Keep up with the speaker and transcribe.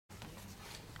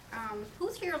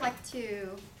who's here like to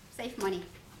save money?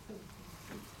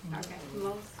 Okay,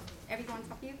 everyone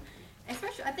of you.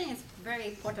 Especially, I think it's very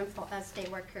important for us day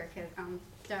worker because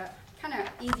the kind of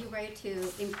easy way to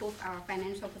improve our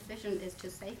financial position is to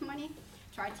save money.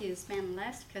 Try to spend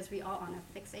less because we are on a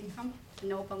fixed income,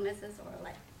 no bonuses or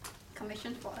like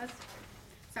commission for us.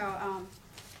 So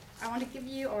I want to give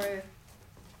you or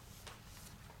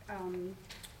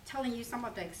telling you some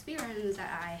of the experience that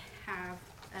I have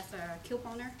as a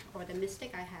couponer or the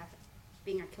mistake I have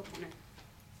being a couponer.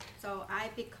 So I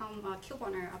become a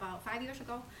couponer about 5 years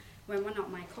ago when one of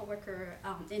my coworkers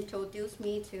introduced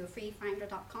me to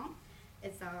freefinder.com.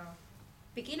 It's a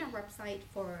beginner website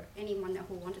for anyone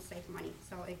who wants to save money.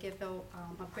 So it gives a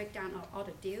breakdown of all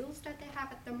the deals that they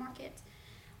have at the market.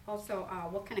 Also,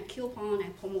 what kind of coupon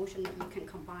and promotion that you can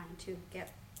combine to get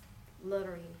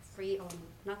literally free or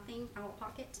nothing out of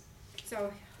pocket.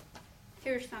 So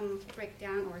here's some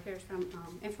breakdown or here's some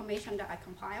information that I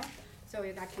compile so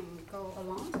that can go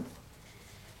along.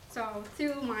 So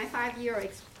through my 5-year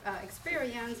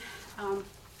experience,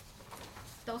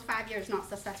 those 5 years not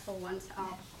successful ones.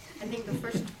 I think the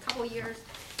first couple years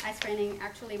I spending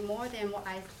actually more than what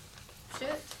I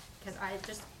should because I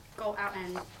just go out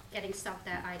and getting stuff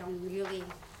that I don't really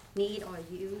need or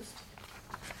use.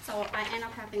 So I end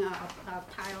up having a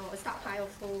stockpile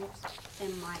full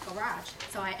in my garage.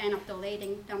 So I end up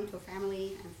donating them to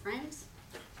family and friends.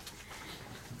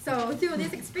 So through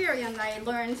this experience, I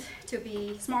learned to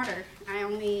be smarter. I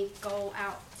only go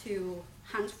out to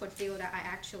hunt for deals that I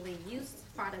actually use,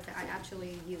 products that I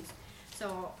actually use.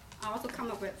 So I also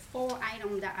come up with 4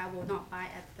 items that I will not buy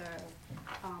at the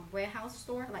warehouse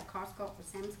store, like Costco or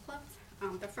Sam's Club.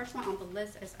 The first one on the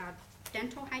list is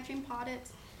dental hygiene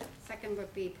products. Second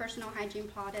would be personal hygiene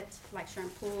products like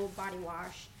shampoo, body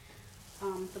wash.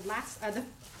 The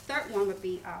third one would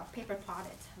be paper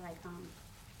products like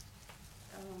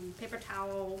paper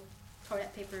towel,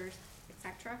 toilet papers,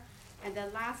 etc. And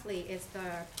then lastly is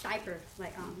the diaper.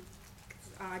 Like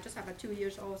I just have a 2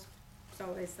 years old,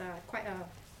 so it's quite a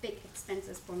big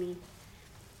expenses for me.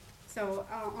 So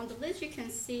on the list you can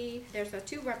see there's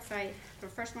 2 websites. The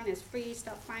first one is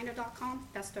freestufffinder.com.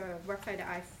 That's the website that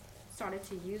I started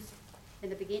to use in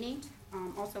the beginning.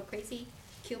 Also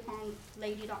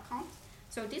crazycouponlady.com.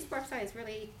 So this website is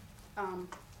really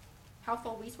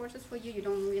helpful resources for you. You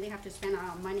don't really have to spend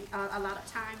a lot of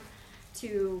time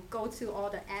to go to all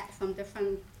the ads from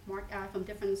different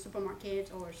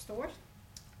supermarkets or stores.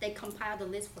 They compile the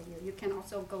list for you. You can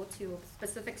also go to a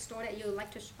specific store that you like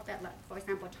to shop at, like for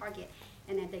example Target,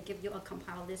 and then they give you a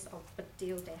compiled list of the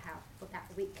deals they have for that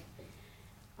week.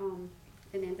 And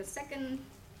then the second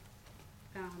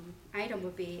item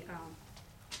would be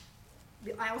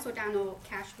I also download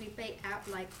cash rebate app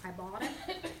like I bought it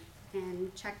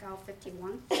and checkout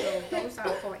 51. So those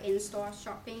are for in-store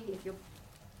shopping. If you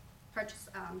purchase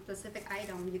a specific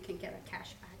item, you can get a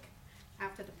cash back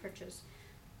after the purchase.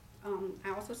 I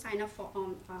also sign up for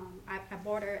I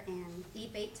bought an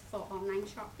eBay for online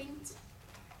shopping.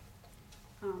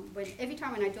 Every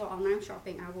time when I do online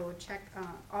shopping, I will check.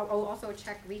 I'll also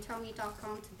check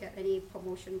retailme.com to get any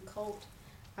promotional code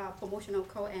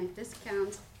and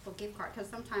discounts for gift card. Because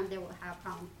sometimes they will have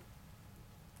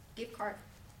gift card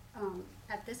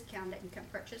at discount that you can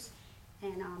purchase,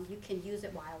 and you can use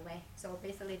it while away. So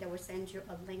basically, they will send you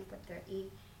a link with their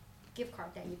gift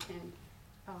card that you can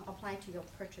apply to your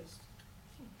purchase.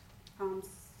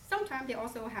 Sometimes they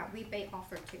also have rebate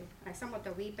offer too. Like some of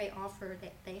the rebate offer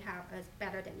that they have is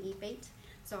better than eBay.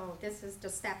 So this is the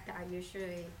step that I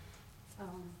usually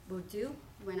will do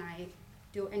when I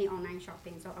do any online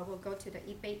shopping. So I will go to the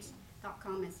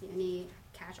ebay.com and see any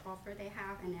cash offer they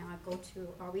have, and then I'll go to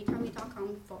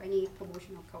retailme.com for any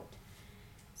promotional code.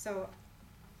 So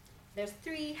there's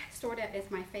 3 stores that is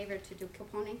my favorite to do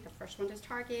couponing. The first one is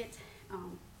Target.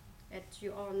 As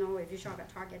you all know, if you shop at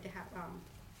Target, they have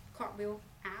Cartwheel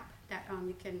app that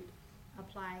you can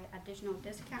apply additional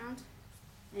discount.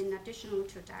 In addition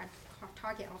to that,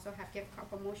 Target also have gift card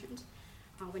promotions.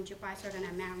 When you buy certain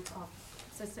amount of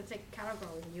specific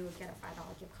category, you will get a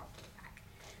 $5 gift card back.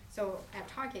 So at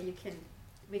Target,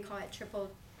 we call it triple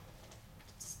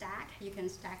stack. You can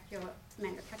stack your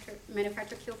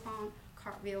manufacturer coupon,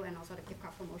 Cartwheel, and also the gift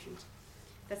card promotions.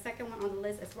 The second one on the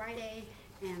list is Rite Aid.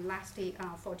 And lastly,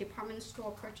 for department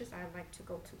store purchase, I like to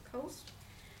go to Coast.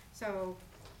 So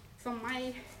from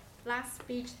my last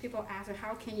speech, people ask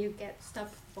how can you get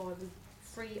stuff for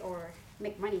free or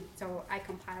make money. So I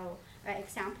compile an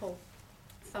example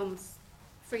from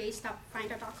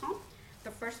freestufffinder.com.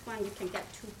 The first one, you can get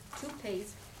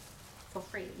toothpaste for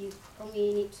free. You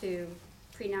only need to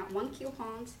print out 1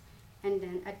 coupon, and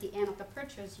then at the end of the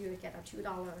purchase, you will get a $2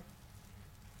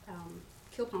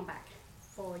 coupon back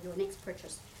for your next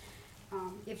purchase.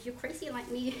 If you're crazy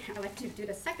like me, I like to do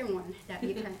the second one, that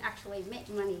you can actually make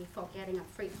money for getting a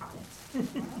free product.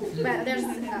 But there's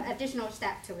additional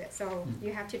step to it. So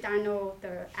you have to download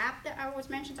the app that I was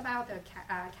mentioned about, the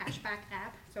cashback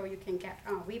app, so you can get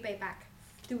rebate back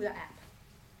through the app.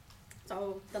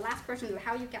 So the last question is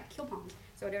how you get coupons.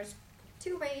 So there's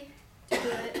 2 ways to do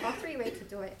it, or 3 ways to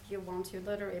do it. If you want to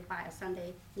literally buy a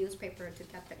Sunday newspaper to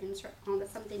get the insert on the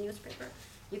Sunday newspaper,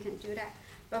 you can do that.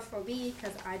 But for me,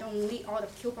 because I don't need all the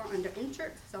coupon under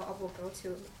insert, so I will go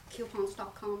to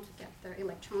coupons.com to get the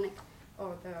electronic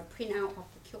or the printout of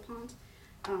the coupons.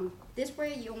 This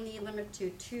way, you only limit to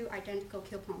 2 identical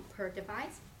coupons per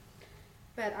device.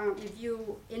 But if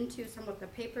you into some of the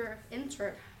paper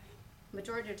insert,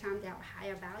 majority of the time they are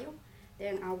higher value,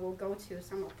 then I will go to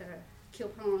some of the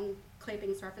coupon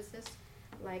clipping services,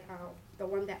 like the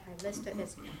one that I listed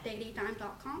is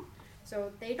dailydime.com.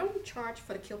 So they don't charge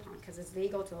for the coupon because it's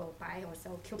legal to buy or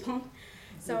sell coupon.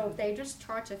 So they just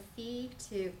charge a fee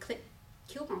to clip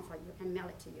coupon for you and mail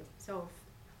it to you. So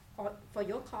for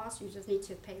your cost, you just need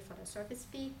to pay for the service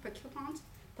fee per coupon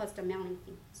plus the mailing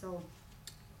fee. So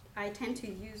I tend to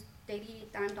use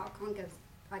dailydime.com because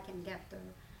I can get the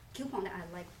coupon that I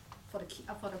like for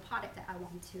the product that I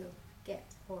want to get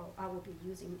or I will be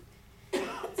using.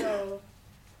 So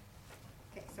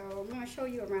I'm going to show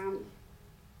you around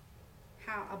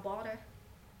how a border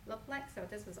look like. So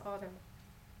this is all the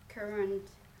current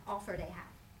offer they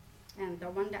have. And the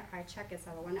one that I check is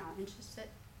the one that I'm interested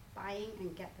buying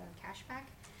and get the cash back.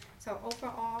 So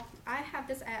overall, I have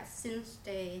this ad since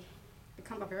they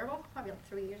become available, probably like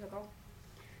 3 years ago.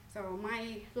 So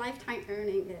my lifetime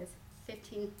earning is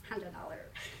 $1,500.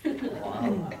 Wow.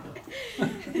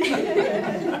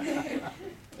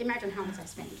 Imagine how much I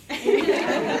spend.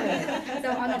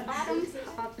 So on the bottom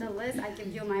of the list, I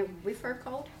give you my refer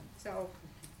code. So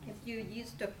if you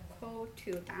use the code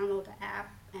to download the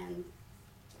app and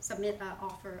submit an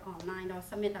offer online or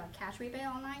submit a cash rebate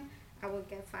online, I will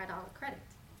get $5 credit.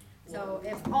 So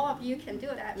if all of you can do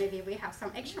that, maybe we have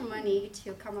some extra money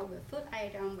to come up with food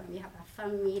item when we have a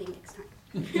fun meeting next time.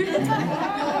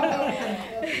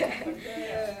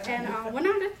 And one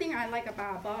other thing I like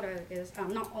about Butter is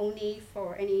not only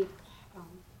for any,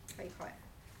 what do you call it?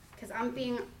 Because I'm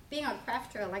being a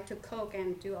crafter, I like to cook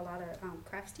and do a lot of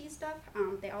crafty stuff.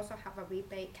 They also have a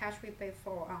rebate, cash rebate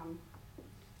for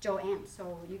Joanne,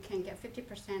 so you can get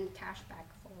 50% cash back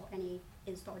for any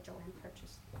in-store Joanne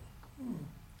purchase.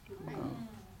 Right.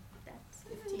 That's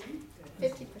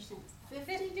 50%.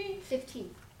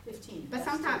 15. 15. But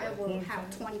sometimes it will have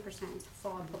 20%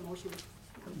 for a promotion.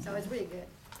 So it's really good.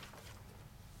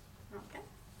 Okay,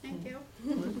 thank you.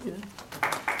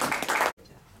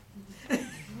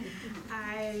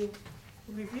 I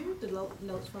reviewed the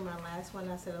notes from my last one.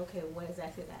 I said, okay, what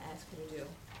exactly did I ask you to do?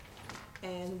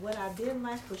 And what I did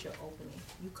like was your opening.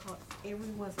 You caught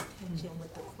everyone's attention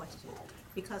with the question.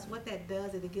 Because what that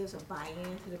does is it gives a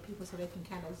buy-in to the people so they can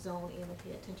kind of zone in and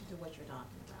pay attention to what you're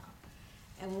talking about.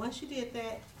 And once you did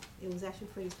that, it was actually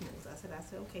pretty smooth. I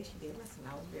said, okay, she did listen.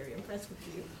 I was very impressed with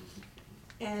you.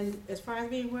 And as far as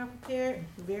being well prepared,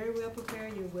 very well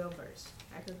prepared, you're well versed.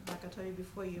 Like I told you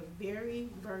before, you're very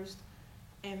versed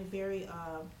and very,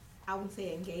 I wouldn't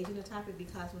say engaged in the topic,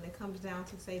 because when it comes down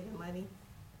to saving money,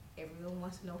 everyone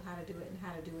wants to know how to do it and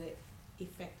how to do it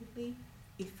effectively,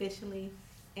 efficiently,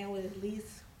 and with as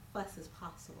least fuss as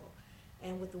possible.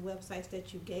 And with the websites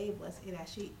that you gave us, it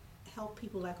actually helped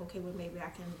people like, okay, well, maybe I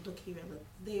can look here and look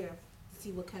there to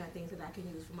see what kind of things that I can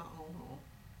use for my own home.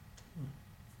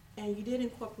 And you did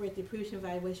incorporate the previous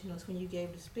evaluation notes when you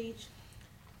gave the speech.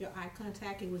 Your eye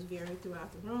contact, it was varied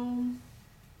throughout the room.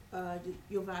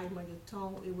 Your volume or your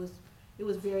tone, it was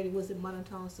varied, it wasn't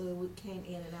monotone, so it came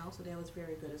in and out, so that was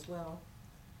very good as well.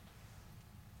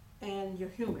 And your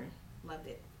humor, loved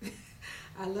it.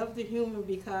 I love the humor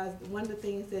because one of the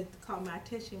things that caught my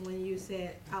attention when you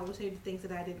said, I would say the things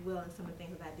that I did well and some of the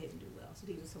things that I didn't do well. So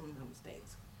these are some of my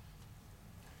mistakes.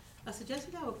 A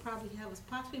suggestion I would probably have is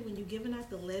possibly when you're giving out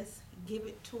the list, give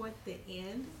it toward the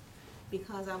end,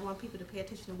 because I want people to pay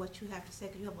attention to what you have to say,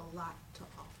 because you have a lot to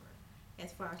offer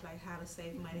as far as like how to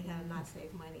save money, how to not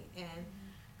save money. And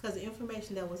because the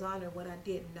information that was on there, what I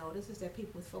did notice is that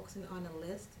people was focusing on the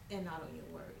list and not on your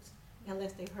words,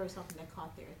 unless they heard something that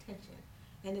caught their attention.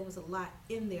 And there was a lot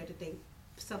in there that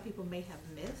some people may have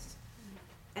missed.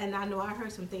 And I know I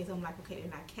heard some things, I'm like, okay,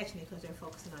 they're not catching it because they're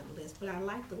focusing on the list. But I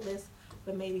like the list,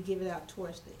 but maybe give it out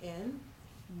towards the end.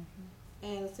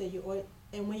 And so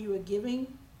and when you were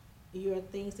giving your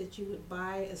things that you would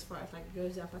buy, as far as like your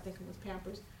example, I think it was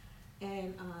Pampers,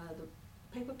 and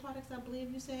paper products, I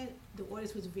believe you said, the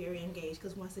audience was very engaged,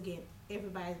 because once again,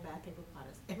 everybody's buying paper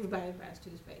products, everybody buys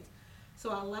toothpaste. So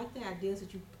I like the ideas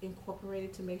that you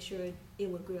incorporated to make sure it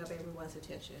would grab everyone's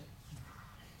attention.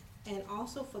 And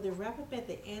also for the wrap up at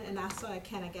the end, and I saw it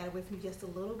kind of got away from you just a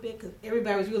little bit, because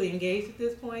everybody was really engaged at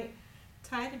this point,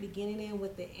 tie the beginning in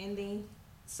with the ending,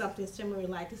 something similar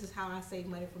like, this is how I save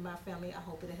money for my family, I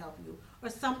hope it'll help you, or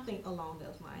something along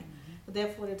those lines. But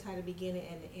therefore, to tie the beginning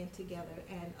and the end together.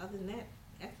 And other than that,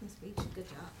 excellent speech, good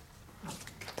job.